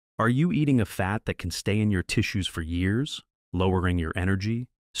Are you eating a fat that can stay in your tissues for years, lowering your energy,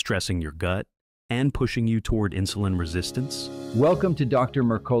 stressing your gut, and pushing you toward insulin resistance? Welcome to Dr.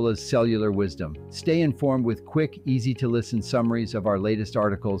 Mercola's Cellular Wisdom. Stay informed with quick, easy-to-listen summaries of our latest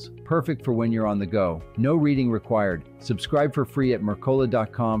articles, perfect for when you're on the go. No reading required. Subscribe for free at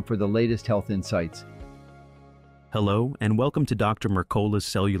mercola.com for the latest health insights. Hello, and welcome to Dr. Mercola's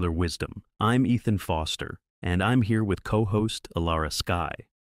Cellular Wisdom. I'm Ethan Foster, and I'm here with co-host Alara Sky.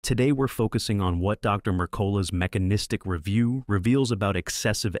 Today we're focusing on what Dr. Mercola's mechanistic review reveals about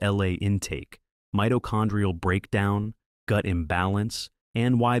excessive LA intake, mitochondrial breakdown, gut imbalance,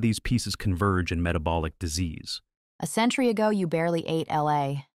 and why these pieces converge in metabolic disease. A century ago, you barely ate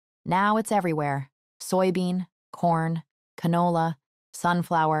LA. Now it's everywhere. Soybean, corn, canola,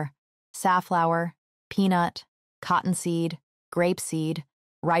 sunflower, safflower, peanut, cottonseed, grapeseed,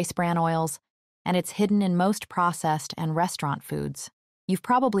 rice bran oils, and it's hidden in most processed and restaurant foods. You've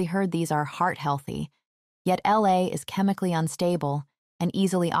probably heard these are heart-healthy, yet LA is chemically unstable and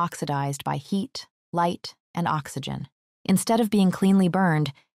easily oxidized by heat, light, and oxygen. Instead of being cleanly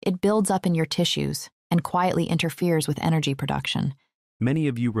burned, it builds up in your tissues and quietly interferes with energy production. Many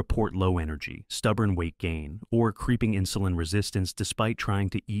of you report low energy, stubborn weight gain, or creeping insulin resistance despite trying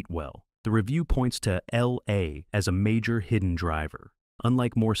to eat well. The review points to LA as a major hidden driver.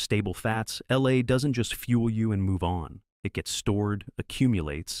 Unlike more stable fats, LA doesn't just fuel you and move on. It gets stored,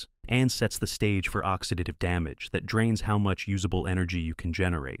 accumulates, and sets the stage for oxidative damage that drains how much usable energy you can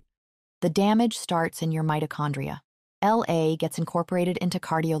generate. The damage starts in your mitochondria. LA gets incorporated into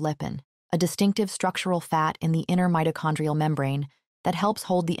cardiolipin, a distinctive structural fat in the inner mitochondrial membrane that helps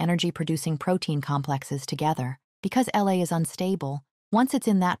hold the energy-producing protein complexes together. Because LA is unstable, once it's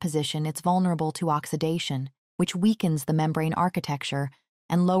in that position, it's vulnerable to oxidation, which weakens the membrane architecture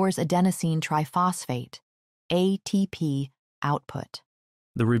and lowers adenosine triphosphate, ATP, output.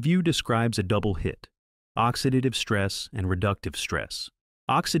 The review describes a double hit: oxidative stress and reductive stress.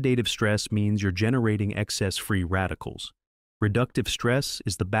 Oxidative stress means you're generating excess free radicals. Reductive stress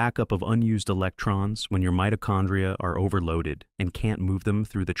is the backup of unused electrons when your mitochondria are overloaded and can't move them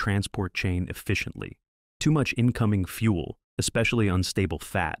through the transport chain efficiently. Too much incoming fuel, especially unstable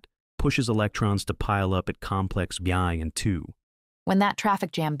fat, pushes electrons to pile up at complex I and II. When that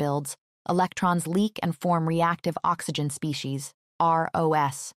traffic jam builds, electrons leak and form reactive oxygen species,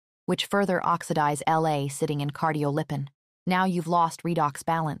 ROS, which further oxidize LA sitting in cardiolipin. Now you've lost redox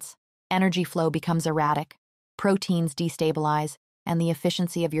balance. Energy flow becomes erratic, proteins destabilize, and the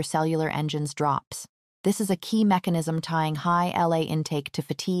efficiency of your cellular engines drops. This is a key mechanism tying high LA intake to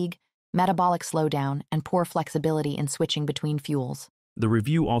fatigue, metabolic slowdown, and poor flexibility in switching between fuels. The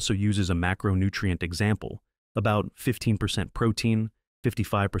review also uses a macronutrient example, about 15% protein,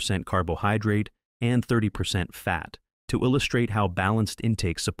 55% carbohydrate, and 30% fat, to illustrate how balanced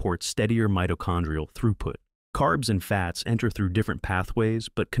intake supports steadier mitochondrial throughput. Carbs and fats enter through different pathways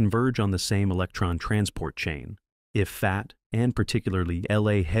but converge on the same electron transport chain. If fat, and particularly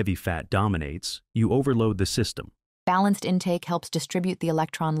LA heavy fat, dominates, you overload the system. Balanced intake helps distribute the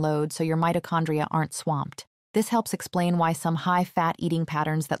electron load so your mitochondria aren't swamped. This helps explain why some high-fat eating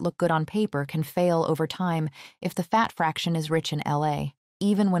patterns that look good on paper can fail over time if the fat fraction is rich in LA.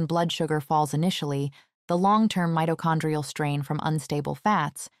 Even when blood sugar falls initially, the long-term mitochondrial strain from unstable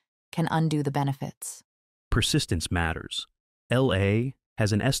fats can undo the benefits. Persistence matters. LA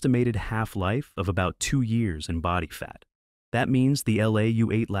has an estimated half-life of about 2 years in body fat. That means the LA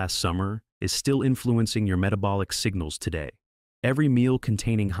you ate last summer is still influencing your metabolic signals today. Every meal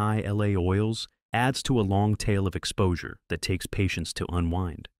containing high LA oils adds to a long tail of exposure that takes patience to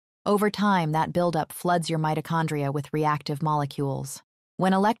unwind. Over time, that buildup floods your mitochondria with reactive molecules.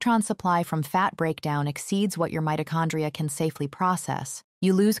 When electron supply from fat breakdown exceeds what your mitochondria can safely process,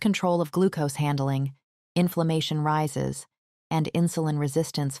 you lose control of glucose handling, inflammation rises, and insulin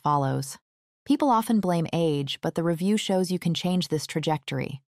resistance follows. People often blame age, but the review shows you can change this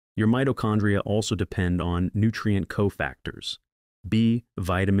trajectory. Your mitochondria also depend on nutrient cofactors. B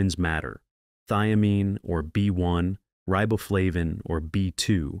vitamins matter. Thiamine, or B1, riboflavin, or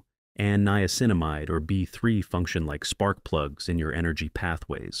B2, and niacinamide, or B3, function like spark plugs in your energy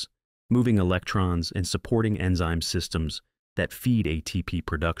pathways, moving electrons and supporting enzyme systems that feed ATP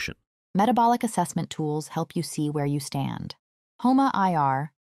production. Metabolic assessment tools help you see where you stand.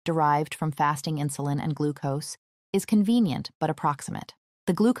 HOMA-IR, derived from fasting insulin and glucose, is convenient but approximate.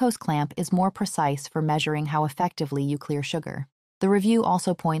 The glucose clamp is more precise for measuring how effectively you clear sugar. The review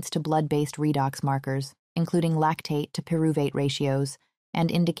also points to blood-based redox markers, including lactate to pyruvate ratios and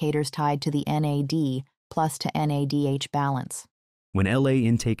indicators tied to the NAD plus to NADH balance. When LA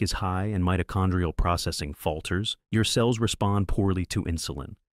intake is high and mitochondrial processing falters, your cells respond poorly to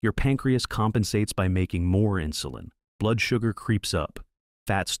insulin. Your pancreas compensates by making more insulin. Blood sugar creeps up.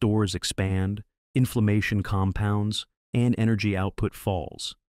 Fat stores expand. Inflammation compounds. And energy output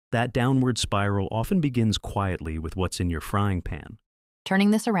falls. That downward spiral often begins quietly with what's in your frying pan.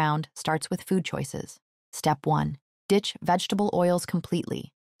 Turning this around starts with food choices. Step 1. Ditch vegetable oils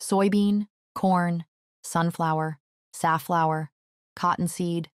completely. Soybean, corn, sunflower, safflower,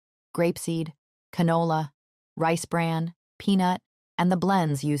 cottonseed, grapeseed, canola, rice bran, peanut, and the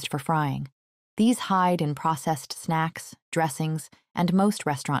blends used for frying. These hide in processed snacks, dressings, and most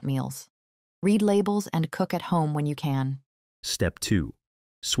restaurant meals. Read labels and cook at home when you can. Step 2.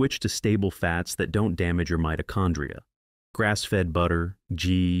 Switch to stable fats that don't damage your mitochondria. Grass-fed butter,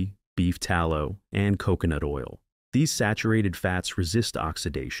 ghee, beef tallow, and coconut oil. These saturated fats resist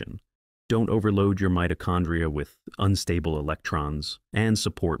oxidation, don't overload your mitochondria with unstable electrons, and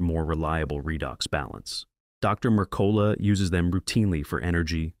support more reliable redox balance. Dr. Mercola uses them routinely for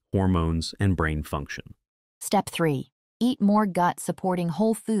energy, hormones, and brain function. Step 3. Eat more gut-supporting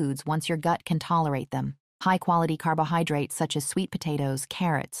whole foods once your gut can tolerate them. High-quality carbohydrates such as sweet potatoes,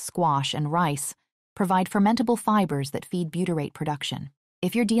 carrots, squash, and rice provide fermentable fibers that feed butyrate production.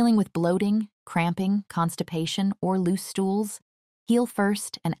 If you're dealing with bloating, cramping, constipation, or loose stools, heal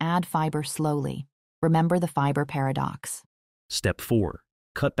first and add fiber slowly. Remember the fiber paradox. Step 4.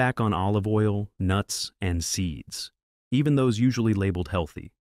 Cut back on olive oil, nuts, and seeds, even those usually labeled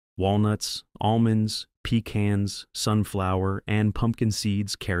healthy. Walnuts, almonds, pecans, sunflower, and pumpkin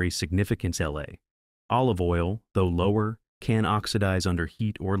seeds carry significant La. Olive oil, though lower, can oxidize under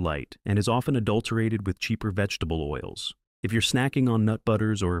heat or light and is often adulterated with cheaper vegetable oils. If you're snacking on nut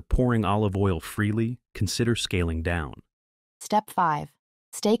butters or pouring olive oil freely, consider scaling down. Step 5.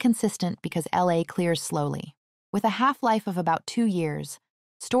 Stay consistent because La clears slowly. With a half-life of about 2 years,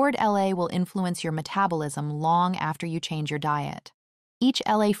 stored La will influence your metabolism long after you change your diet. Each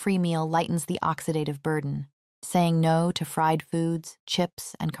La-free meal lightens the oxidative burden. Saying no to fried foods,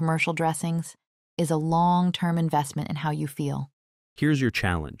 chips, and commercial dressings is a long-term investment in how you feel. Here's your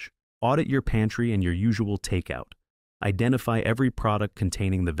challenge. Audit your pantry and your usual takeout. Identify every product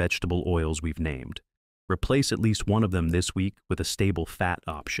containing the vegetable oils we've named. Replace at least one of them this week with a stable fat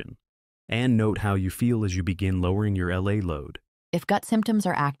option. And note how you feel as you begin lowering your La load. If gut symptoms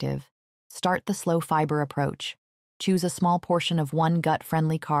are active, start the slow fiber approach. Choose a small portion of one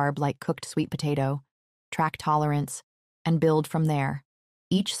gut-friendly carb like cooked sweet potato, track tolerance, and build from there.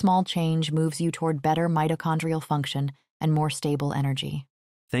 Each small change moves you toward better mitochondrial function and more stable energy.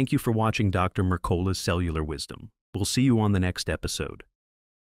 Thank you for watching Dr. Mercola's Cellular Wisdom. We'll see you on the next episode.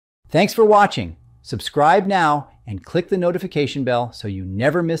 Thanks for watching. Subscribe now and click the notification bell so you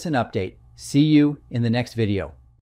never miss an update. See you in the next video.